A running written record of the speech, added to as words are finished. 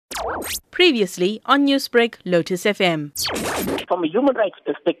Previously on Newsbreak, Lotus FM. From a human rights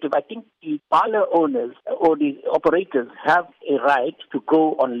perspective, I think the parlour owners or the operators have a right to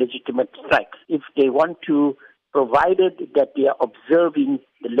go on legitimate strikes if they want to, provided that they are observing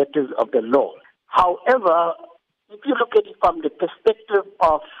the letters of the law. However, if you look at it from the perspective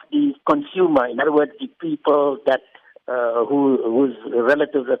of the consumer, in other words, the people that whose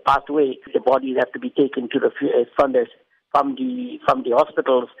relatives have passed away, the bodies have to be taken to the from the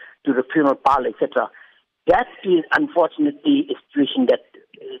hospitals to the funeral parlor, etc. That is unfortunately a situation that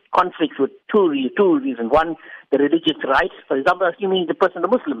conflicts with two reasons. One, the religious rights. For example, assuming the person is a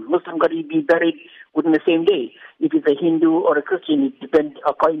Muslim got to be buried within the same day. If it's a Hindu or a Christian, it depends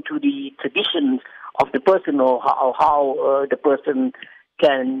according to the traditions of the person or how the person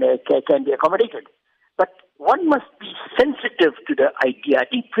can be accommodated. But one must be sensitive to the idea. I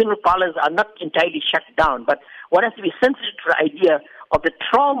think funeral parlors are not entirely shut down, but one has to be sensitive to the idea of the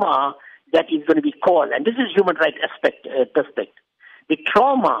trauma that is going to be caused. And this is human rights perspective. The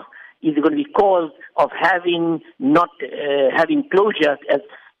trauma is going to be caused of not having closure as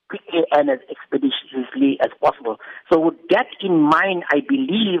quickly and as expeditiously as possible. So with that in mind, I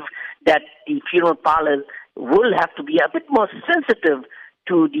believe that the funeral parlors will have to be a bit more sensitive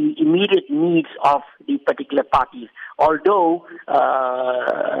to the immediate needs of the particular parties. Although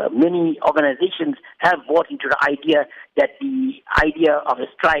many organizations have bought into the idea that the idea of a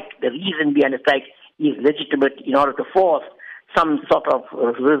strike, the reason behind a strike, is legitimate in order to force some sort of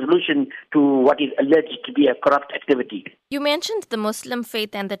resolution to what is alleged to be a corrupt activity. You mentioned the Muslim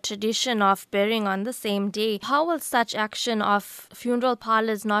faith and the tradition of burying on the same day. How will such action of funeral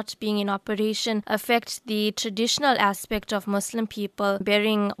parlors not being in operation affect the traditional aspect of Muslim people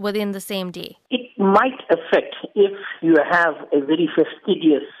burying within the same day? It might affect if you have a very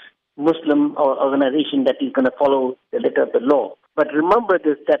fastidious Muslim organization that is going to follow the letter of the law. But remember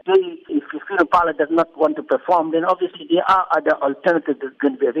this, that if the funeral parlor does not want to perform, then obviously there are other alternatives that are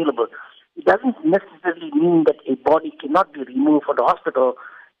going to be available. It doesn't necessarily mean that a body cannot be removed from the hospital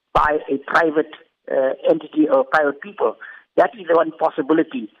by a private entity or private people. That is one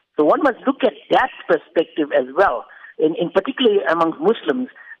possibility. So one must look at that perspective as well. In particular amongst Muslims,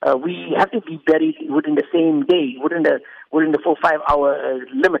 we have to be buried within the same day, within the 4-5 hour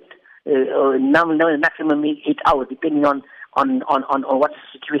limit, or maximum 8 hours, depending on what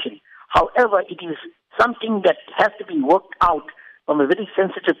situation. However, it is something that has to be worked out from a very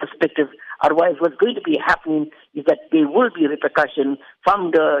sensitive perspective. Otherwise, what's going to be happening is that there will be repercussions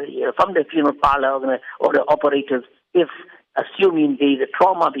from the funeral parlor or the operators if, assuming there is a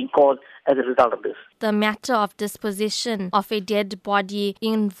trauma being caused as a result of this. The matter of disposition of a dead body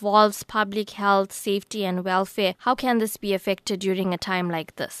involves public health, safety and welfare. How can this be affected during a time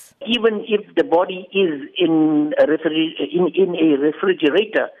like this? Even if the body is in a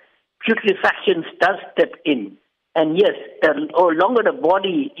refrigerator, putrefaction does step in. And yes, the longer the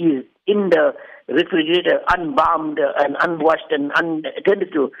body is in the refrigerator, unbalmed and unwashed and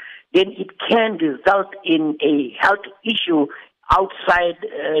unattended to, then it can result in a health issue outside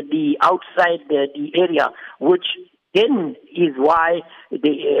the area, which then is why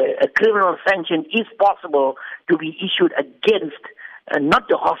a criminal sanction is possible to be issued against not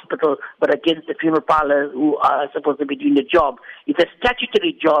the hospital, but against the funeral parlor who are supposed to be doing the job. It's a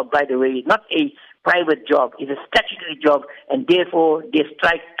statutory job, by the way, not a private job. It's a statutory job, and therefore their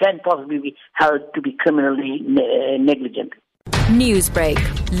strike can possibly be held to be criminally negligent. Newsbreak,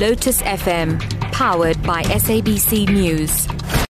 Lotus FM, powered by SABC News.